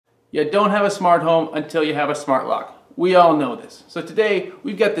You don't have a smart home until you have a smart lock. We all know this. So today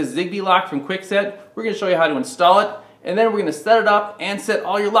we've got this Zigbee lock from Kwikset. We're going to show you how to install it, and then we're going to set it up and set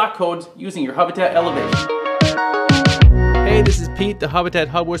all your lock codes using your Hubitat Elevation. Hey, this is Pete, the Hubitat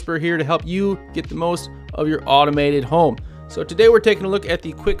Hub Whisperer, here to help you get the most of your automated home. So today we're taking a look at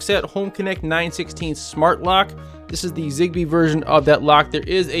the Kwikset Home Connect 916 Smart Lock. This is the Zigbee version of that lock. There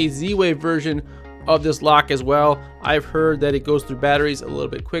is a Z-Wave version of this lock as well. I've heard that it goes through batteries a little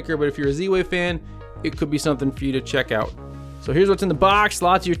bit quicker, but if you're a Z-Wave fan, it could be something for you to check out. So here's what's in the box.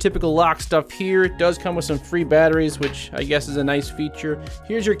 Lots of your typical lock stuff here. It does come with some free batteries, which I guess is a nice feature.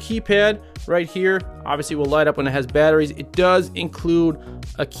 Here's your keypad right here. Obviously will light up when it has batteries. It does include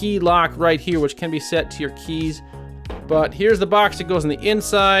a key lock right here, which can be set to your keys. But here's the box that goes on the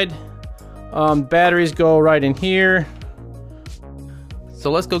inside. Batteries go right in here.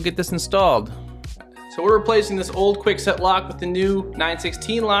 So let's go get this installed. So we're replacing this old Kwikset lock with the new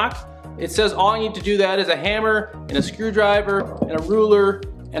 916 lock. It says all you need to do that is a hammer and a screwdriver and a ruler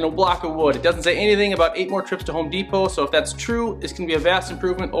and a block of wood. It doesn't say anything about 8 more trips to Home Depot, so if that's true, it's gonna be a vast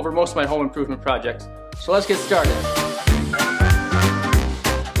improvement over most of my home improvement projects. So let's get started.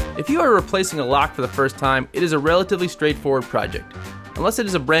 If you are replacing a lock for the first time, it is a relatively straightforward project. Unless it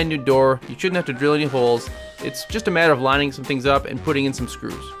is a brand new door, you shouldn't have to drill any holes. It's just a matter of lining some things up and putting in some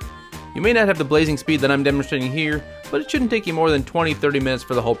screws. You may not have the blazing speed that I'm demonstrating here, but it shouldn't take you more than 20-30 minutes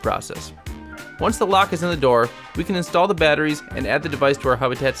for the whole process. Once the lock is in the door, we can install the batteries and add the device to our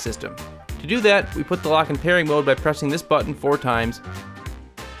Hubitat system. To do that, we put the lock in pairing mode by pressing this button 4 times.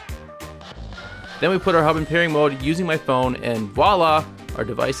 Then we put our hub in pairing mode using my phone, and voila, our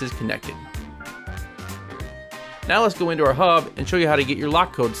device is connected. Now let's go into our hub and show you how to get your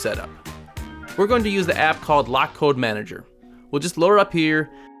lock code set up. We're going to use the app called Lock Code Manager. We'll just load it up here.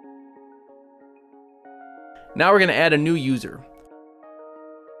 Now we're going to add a new user.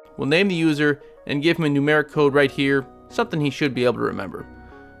 We'll name the user and give him a numeric code right here, something he should be able to remember.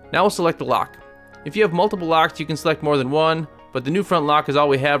 Now we'll select the lock. If you have multiple locks, you can select more than one, but the new front lock is all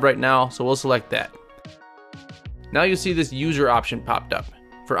we have right now, so we'll select that. Now you'll see this user option popped up.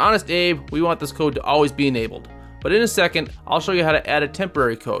 For Honest Abe, we want this code to always be enabled, but in a second, I'll show you how to add a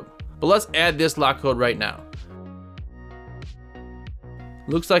temporary code. But let's add this lock code right now.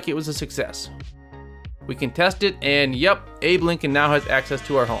 Looks like it was a success. We can test it, and yep, Abe Lincoln now has access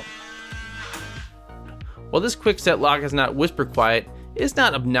to our home. While this Kwikset lock is not whisper quiet, it's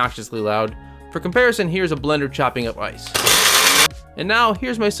not obnoxiously loud. For comparison, here's a blender chopping up ice. And now,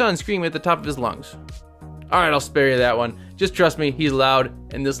 here's my son screaming at the top of his lungs. Alright, I'll spare you that one. Just trust me, he's loud,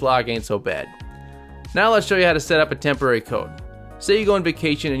 and this lock ain't so bad. Now let's show you how to set up a temporary code. Say you go on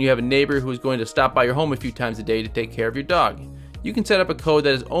vacation and you have a neighbor who is going to stop by your home a few times a day to take care of your dog. You can set up a code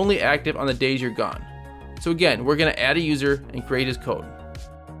that is only active on the days you're gone. So again, we're going to add a user and create his code.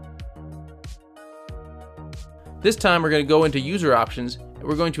 This time we're going to go into user options and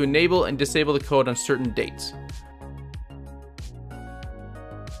we're going to enable and disable the code on certain dates.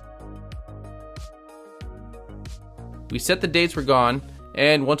 We set the dates we're gone,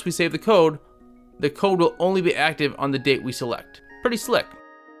 and once we save the code will only be active on the date we select. Pretty slick.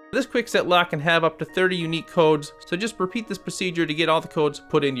 This Kwikset lock can have up to 30 unique codes, so just repeat this procedure to get all the codes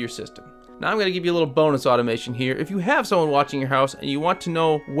put into your system. Now I'm going to give you a little bonus automation here. If you have someone watching your house and you want to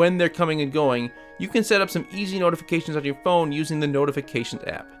know when they're coming and going, you can set up some easy notifications on your phone using the Notifications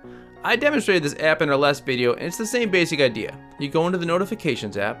app. I demonstrated this app in our last video, and it's the same basic idea. You go into the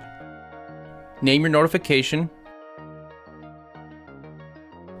Notifications app, name your notification,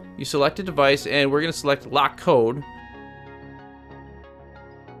 you select a device, and we're going to select lock code.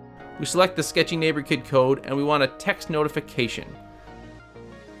 We select the Sketchy Neighbor Kid code, and we want a text notification.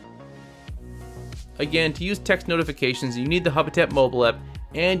 Again, to use text notifications, you need the Hubitat mobile app,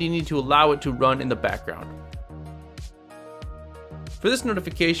 and you need to allow it to run in the background. For this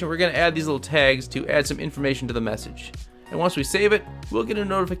notification, we're going to add these little tags to add some information to the message. And once we save it, we'll get a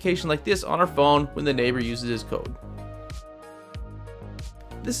notification like this on our phone when the neighbor uses his code.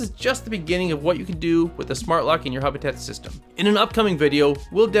 This is just the beginning of what you can do with the smart lock in your Hubitat system. In an upcoming video,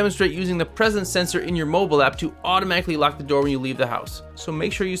 we'll demonstrate using the presence sensor in your mobile app to automatically lock the door when you leave the house. So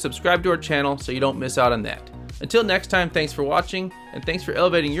make sure you subscribe to our channel so you don't miss out on that. Until next time, thanks for watching, and thanks for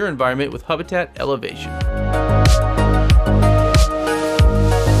elevating your environment with Hubitat Elevation.